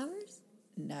he have flowers?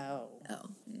 No. Oh.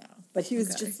 No. But he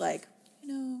was just like,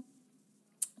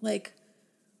 like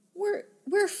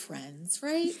we're friends,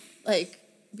 right? Like,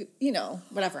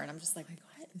 whatever. And I'm just like,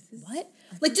 what?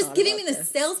 Like just giving me this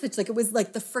sales pitch like it was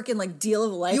like the freaking like deal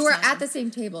of a lifetime. You were at the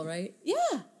same table, right? Yeah.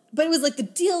 But it was like the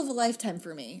deal of a lifetime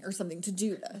for me or something to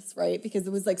do this, right? Because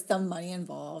there was like some money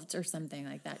involved or something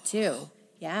like that too.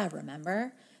 Yeah,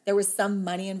 remember? There was some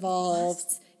money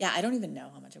involved. Yeah, I don't even know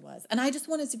how much it was. And I just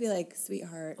wanted to be like,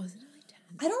 sweetheart. Wasn't it like 10?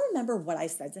 I don't remember what I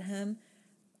said to him.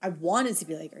 I wanted to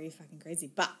be like, are you fucking crazy?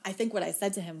 But I think what I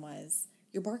said to him was,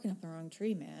 you're barking up the wrong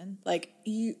tree, man. Like,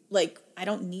 I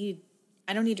don't need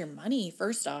your money,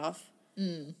 first off.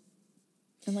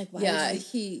 And like, why Yeah, would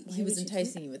he was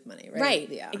enticing you with money, right? Right.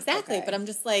 Yeah. Exactly. Okay. But I'm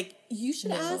just like, you should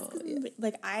ask. Yeah.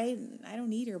 Like, I don't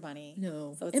need your money.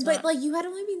 No. So it's but not, like you had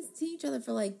only been seeing each other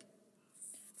for like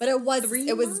but it was 3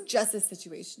 it was months? just a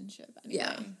situationship anyway.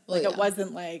 Yeah. Well, Like yeah. it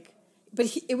wasn't like, but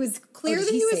it was clear did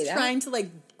that he he was say that? trying to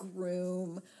like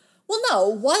groom. Well,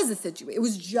 no, it was a situation. It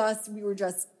was just, we were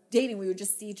just dating. We would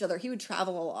just see each other. He would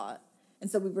travel a lot. And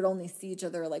so we would only see each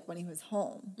other like when he was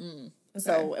home.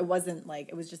 So it wasn't like,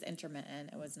 it was just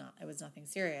intermittent. It was nothing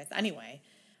serious anyway.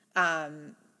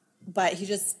 But he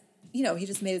just, he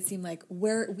just made it seem like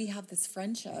we have this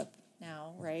friendship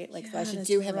now, right? Like, so I Yeah, should that's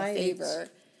do him right. a favor.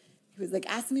 He was like,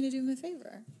 asking me to do him a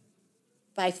favor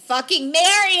by fucking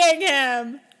marrying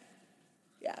him.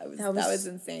 Yeah, that was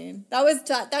insane.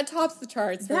 That tops the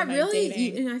charts for that my really.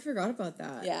 dating. And I forgot about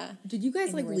that. Yeah. Did you guys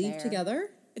And like you were leave there. together?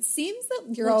 It seems that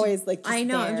you're always like, just I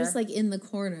know. I'm there. just like in the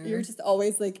corner. You're just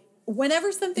always like,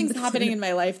 whenever something's happening in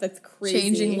my life that's crazy,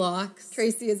 changing locks.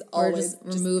 Tracy is Or always just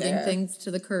removing there. things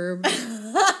to the curb.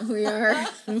 we are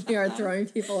throwing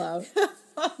people out.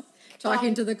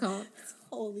 Talking to the cops.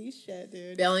 Holy shit,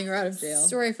 dude! Bailing her out of jail.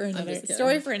 Story for just another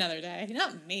kidding. day.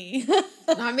 Not me.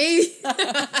 Not me.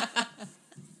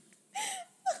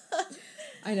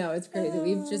 I know, it's crazy.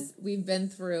 We've been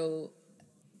through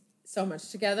so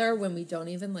much together when we don't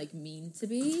even like mean to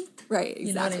be. Right, exactly.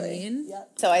 You know what I mean?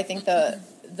 Yep. So I think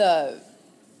the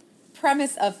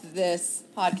premise of this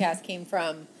podcast came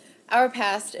from our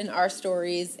past and our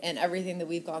stories and everything that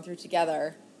we've gone through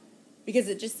together, because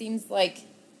it just seems like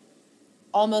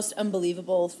almost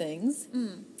unbelievable things.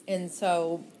 And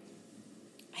so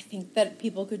I think that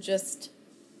people could just,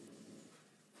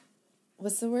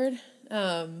 what's the word?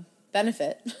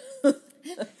 Benefit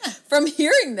from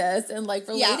hearing this and like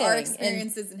relating. Yeah, our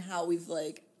experiences and how we've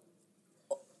like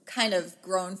kind of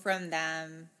grown from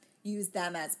them, use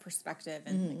them as perspective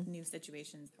in like new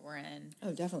situations that we're in.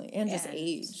 Oh, definitely. And just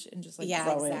age and just like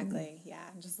growing. Exactly. Yeah,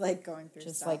 and just like going through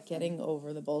just stuff like getting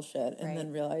over the bullshit and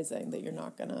then realizing that you're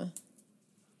not gonna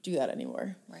do that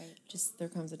anymore. Right. Just there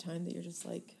comes a time that you're just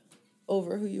like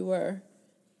over who you were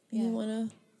and you want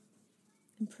to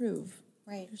improve.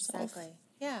 Right. yourself. Exactly.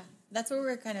 Yeah. That's what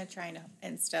we're kind of trying to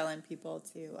instill in people,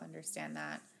 to understand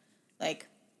that. Like,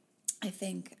 I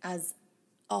think as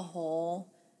a whole,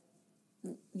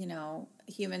 you know,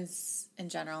 humans in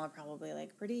general are probably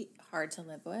like pretty hard to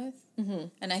live with.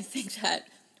 And I think that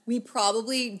we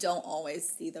probably don't always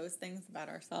see those things about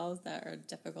ourselves that are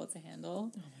difficult to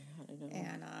handle. Oh my God,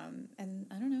 I know. And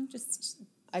I don't know, just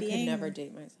I could never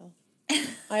date myself.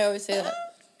 I always say that.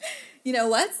 You know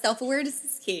what? Self-awareness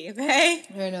is key, okay?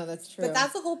 I know, that's true. But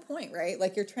that's the whole point, right?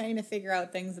 Like, you're trying to figure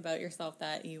out things about yourself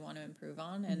that you want to improve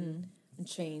on, and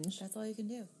change. that's all you can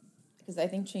do. Because I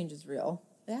think change is real.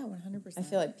 Yeah, 100%. I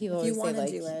feel like people if you always want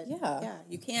say, to like, do it,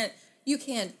 yeah. You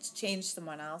can't change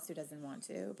someone else who doesn't want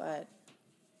to, but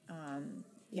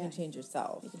you can change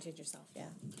yourself. You can change yourself, yeah.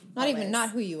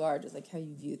 Not who you are, just like how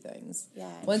you view things.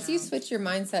 Yeah. Once you switch your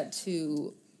mindset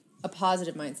to a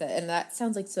positive mindset, and that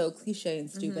sounds like so cliche and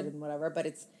stupid and whatever, but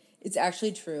it's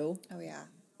actually true. Oh yeah.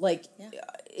 Like,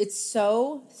 it's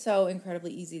so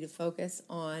incredibly easy to focus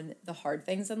on the hard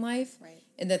things in life. Right.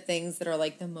 And the things that are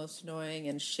like the most annoying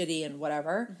and shitty and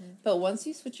whatever. But once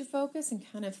you switch your focus and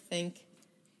kind of think,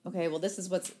 okay, well, this is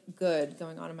what's good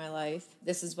going on in my life.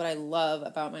 This is what I love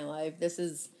about my life. This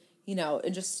is, you know,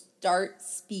 and just start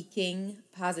speaking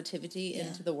positivity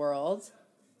into the world.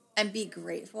 And be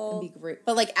grateful. And be great.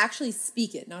 But like actually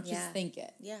speak it, not just think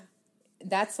it. Yeah.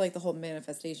 That's like the whole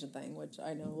manifestation thing, which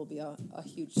I know will be a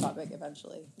huge topic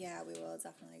eventually. Yeah, we will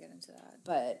definitely get into that.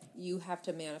 But you have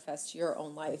to manifest your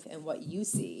own life and what you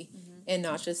see, and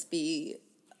not just be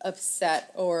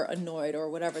upset or annoyed or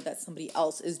whatever that somebody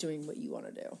else is doing what you want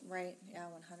to do. Right. Yeah,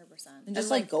 100%. And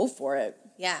just like go for it.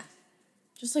 Yeah.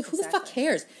 Just like who the fuck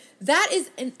cares? That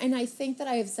is, and I think that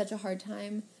I have such a hard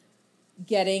time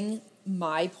getting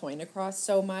my point across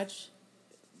so much,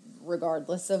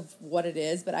 regardless of what it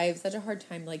is, but I have such a hard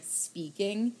time like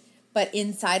speaking, but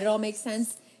inside it all makes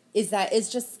sense, is that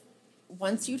it's just,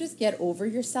 once you just get over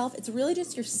yourself, it's really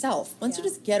just yourself. Once you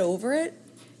just get over it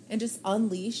and just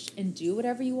unleash and do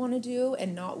whatever you want to do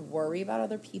and not worry about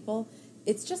other people,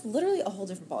 it's just literally a whole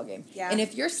different ballgame. Yeah. And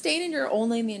if you're staying in your own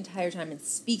lane the entire time and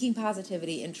speaking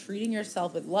positivity and treating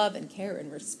yourself with love and care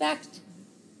and respect,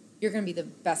 you're going to be the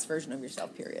best version of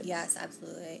yourself, period. Yes,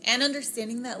 absolutely. And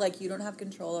understanding that, like, you don't have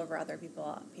control over other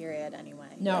people, period, anyway.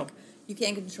 No. Like, you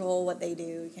can't control what they do.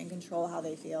 You can't control how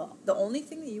they feel. The only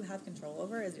thing that you have control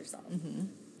over is yourself.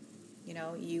 You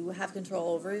know, you have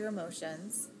control over your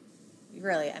emotions.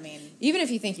 Really, I mean... Even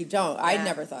if you think you don't, I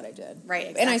never thought I did. Right,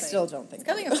 exactly. And I still don't think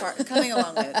I do. Coming a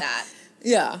long way with that.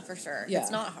 Yeah. For sure. Yeah.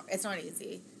 It's not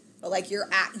easy. But like your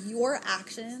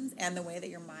actions and the way that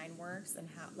your mind works and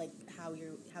how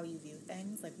you view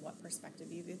things, like what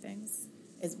perspective you view things,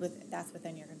 that's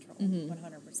within your control,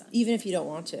 100%. Even if you don't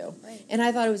want to. Right. And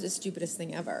I thought it was the stupidest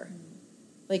thing ever.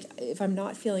 Like, if I'm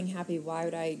not feeling happy, why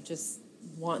would I just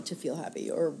want to feel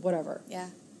happy or whatever? Yeah.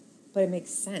 But it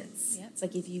makes sense. Yeah. It's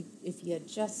like if you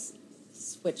just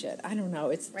switch it. I don't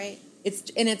know. It's right.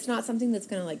 It's not something that's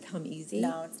gonna like come easy.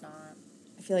 No, it's not.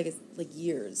 I feel like it's like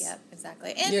years. Yep,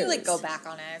 exactly. And you like go back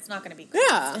on it. It's not going to be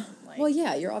constant. Yeah. Like, well,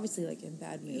 yeah, you're obviously like in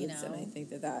bad moods, you know, and I think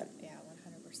that yeah,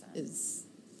 100% is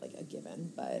like a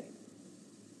given. But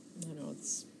I don't know,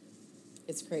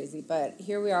 it's crazy. But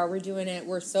here we are. We're doing it.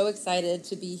 We're so excited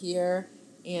to be here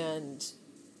and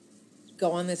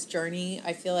go on this journey.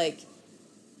 I feel like,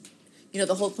 you know,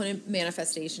 the whole point of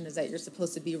manifestation is that you're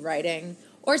supposed to be writing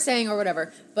or saying or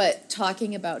whatever, but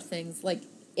talking about things like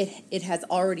it has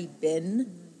already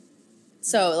been.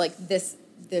 So like this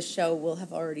show will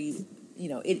have already, you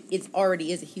know, it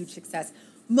already is a huge success,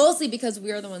 mostly because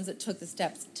we are the ones that took the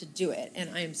steps to do it.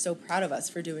 And I am so proud of us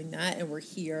for doing that. And we're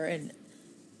here. And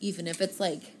even if it's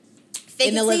like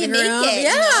in the living room,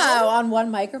 on one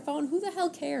microphone, who the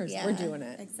hell cares? Yeah, we're doing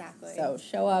it. Exactly. So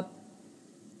show up,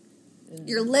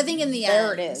 You're living in the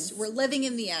There end. it is. We're living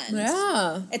in the end.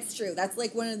 Yeah. It's true. That's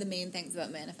like one of the main things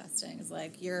about manifesting is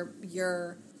like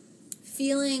you're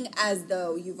feeling as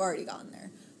though you've already gotten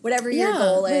there. Whatever your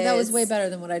goal is. That was way better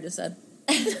than what I just said.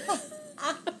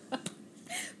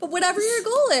 But whatever your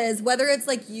goal is, whether it's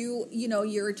like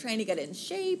you're trying to get in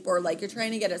shape, or like you're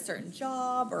trying to get a certain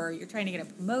job, or you're trying to get a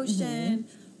promotion,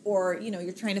 or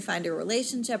you're trying to find a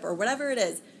relationship, or whatever it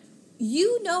is,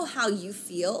 you know how you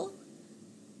feel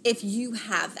if you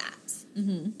have that.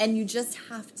 And you just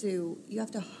have to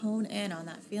hone in on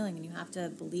that feeling, and you have to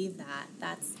believe that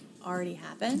that's already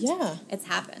happened. Yeah. It's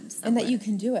happened somewhere. And that you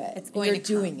can do it. It's going You're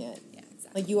to come. doing it. Yeah,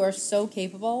 exactly. Like, you are so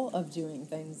capable of doing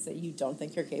things that you don't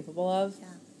think you're capable of. Yeah.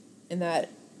 And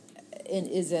that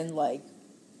is in, like,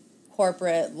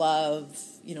 corporate love,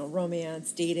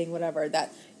 romance, dating, whatever,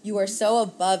 that you are so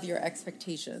above your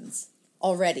expectations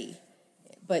already,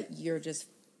 but you're just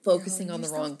focusing on the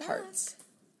wrong parts.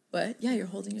 But, yeah, you're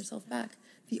holding yourself back.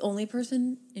 The only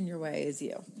person in your way is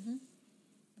you. 100%.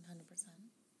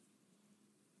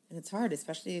 And it's hard,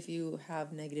 especially if you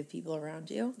have negative people around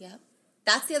you. Yep.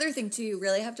 That's the other thing, too. You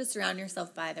really have to surround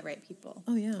yourself by the right people.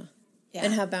 Oh, yeah.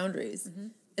 And have boundaries.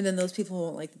 And then those people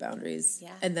won't like the boundaries.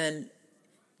 Yeah. And then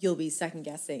you'll be second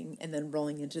guessing and then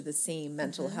rolling into the same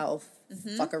mental health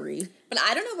fuckery. But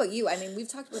I don't know about you. I mean, we've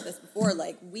talked about this before.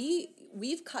 Like,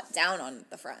 we've cut down on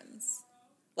the friends,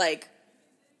 like,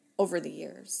 over the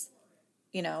years.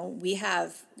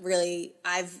 I've really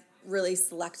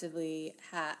selectively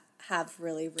have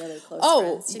really, really close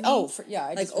friends to me. I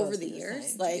like, just over the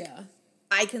years. Like,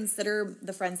 I consider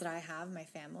the friends that I have my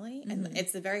family, and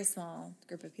it's a very small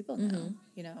group of people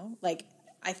now, Like,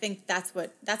 I think that's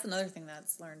another thing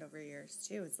that's learned over years,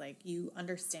 too. It's like you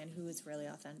understand who is really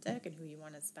authentic and who you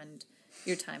want to spend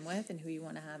your time with and who you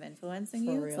want to have influencing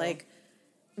you. Real. It's like,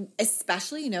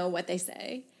 especially, what they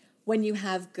say, when you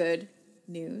have good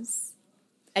news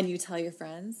and you tell your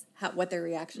friends what their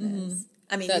reaction is.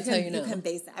 I mean, you can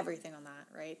base everything on that,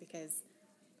 right? Because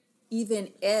even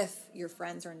if your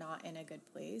friends are not in a good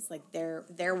place, like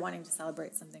they're wanting to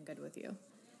celebrate something good with you.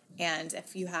 And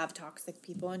if you have toxic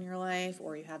people in your life,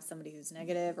 or you have somebody who's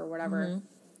negative or whatever,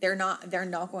 they're not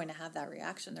going to have that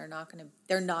reaction. They're not going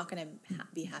to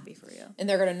be happy for you. And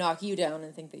they're going to knock you down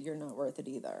and think that you're not worth it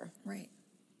either. Right.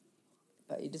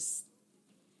 But it's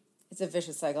a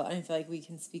vicious cycle. I feel like we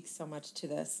can speak so much to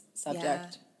this subject. Yeah.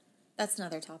 That's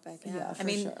another topic. Yeah, for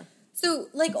sure. So,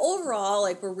 like, overall,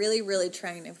 like, we're really, really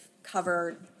trying to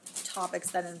cover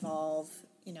topics that involve,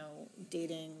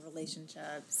 dating,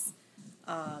 relationships,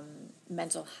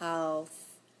 mental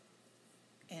health,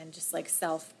 and just, like,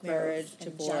 self-growth, marriage, in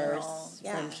divorce,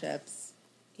 general. friendships.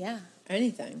 Yeah.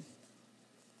 Anything.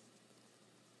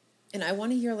 And I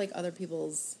want to hear, like, other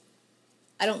people's...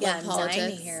 I don't love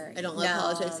politics. I don't love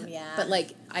politics. Yeah. But,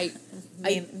 like,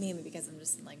 mainly because I'm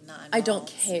just, like, not involved. I don't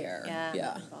care. Yeah. Yeah.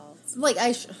 Not involved. Like,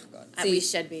 We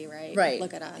should be, right? Right.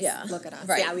 Look at us. Yeah. Look at us.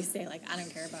 Right. Yeah, we say, like, I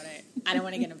don't care about it. I don't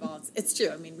want to get involved. It's true.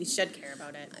 I mean, we should care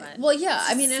about it. But well, yeah.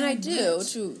 I mean, so and I do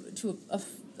much. to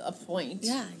a point.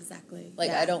 Yeah, exactly. Like,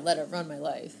 yeah. I don't let it run my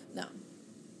life. No.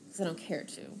 Because I don't care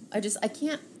to. I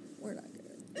can't. We're not good.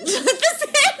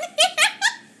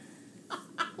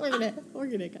 We're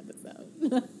gonna cut this out.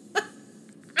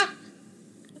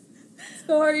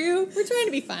 So are you? We're trying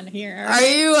to be fun here. Are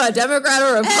you a Democrat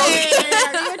or a Republican? Hey,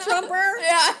 are you a Trumper?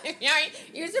 Yeah.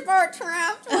 You support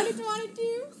Trump. What did you want to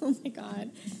do? Oh my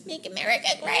God. Make America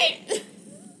great.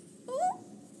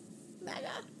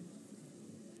 MAGA.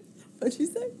 What'd you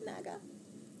say? MAGA.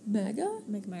 MAGA?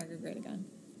 Make America great again.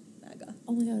 MAGA.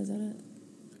 Oh my God, is that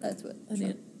That's what.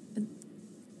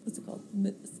 What's it called?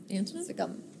 Antonym? It's like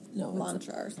a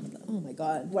mantra or something. Oh my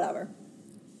God. Whatever.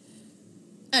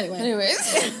 Anyways.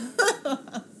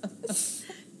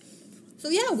 So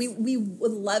yeah, we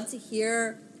would love to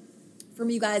hear from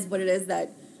you guys what it is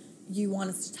that you want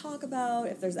us to talk about.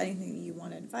 If there's anything that you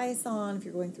want advice on, if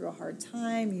you're going through a hard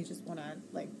time, you just want to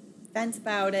like vent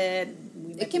about it.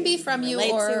 It can be from you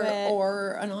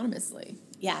or anonymously.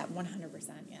 Yeah, 100%.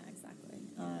 Yeah, exactly.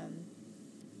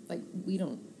 Like we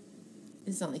don't.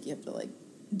 It's not like you have to like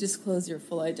disclose your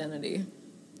full identity.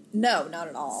 No, not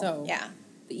at all. So yeah,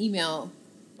 the email.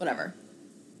 Whatever.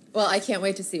 Well, I can't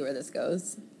wait to see where this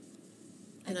goes.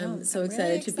 And I'm so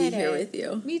excited to be here with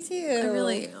you. Me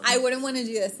too. I wouldn't want to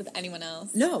do this with anyone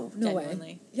else. No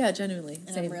genuinely. way. Yeah, genuinely. And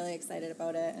Same. I'm really excited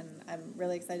about it, and I'm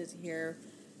really excited to hear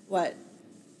what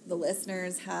the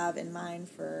listeners have in mind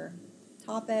for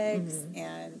topics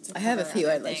and to I have a few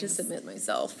I'd like to submit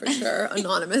myself for sure,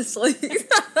 anonymously.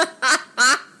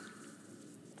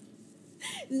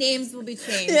 Names will be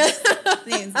changed.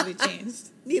 Names will be changed.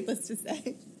 Needless to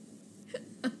say.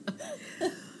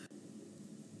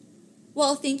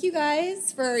 Well, thank you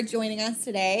guys for joining us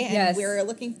today. And Yes. we're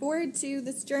looking forward to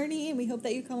this journey, and we hope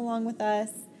that you come along with us.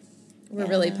 We're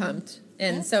really pumped.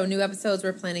 And so new episodes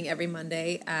we're planning every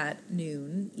Monday at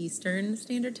noon Eastern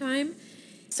Standard Time.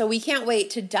 So we can't wait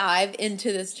to dive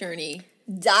into this journey.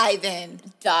 Dive in.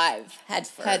 Dive. Head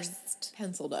first.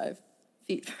 Pencil dive.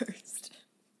 Feet first.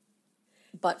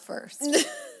 Butt first.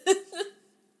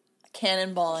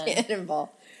 Cannonball in.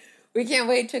 Cannonball. We can't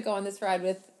wait to go on this ride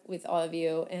with all of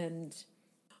you. And,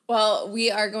 well, we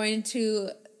are going to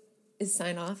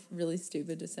sign off. Really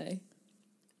stupid to say.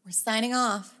 We're signing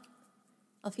off.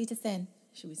 Auf Wiedersehen.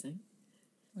 Should we sing?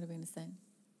 What are we going to sing?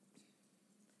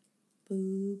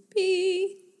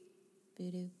 Boopy.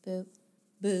 Boo-doo boop.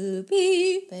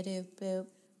 Boopy. Ba-doo boop.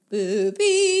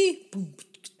 Boopy. Boom.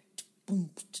 Boom.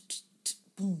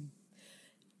 Boom.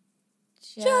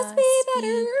 Just be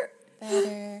better.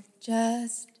 Better.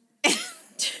 Just.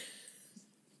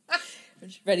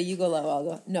 Ready? You go low. I'll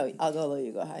go. No, I'll go low.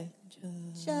 You go high.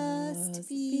 Just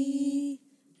be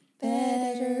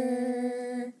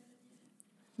better.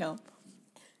 No.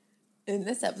 In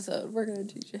this episode, we're going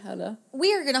to teach you how to.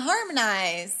 We are going to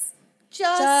harmonize.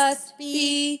 Just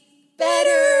be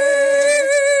better.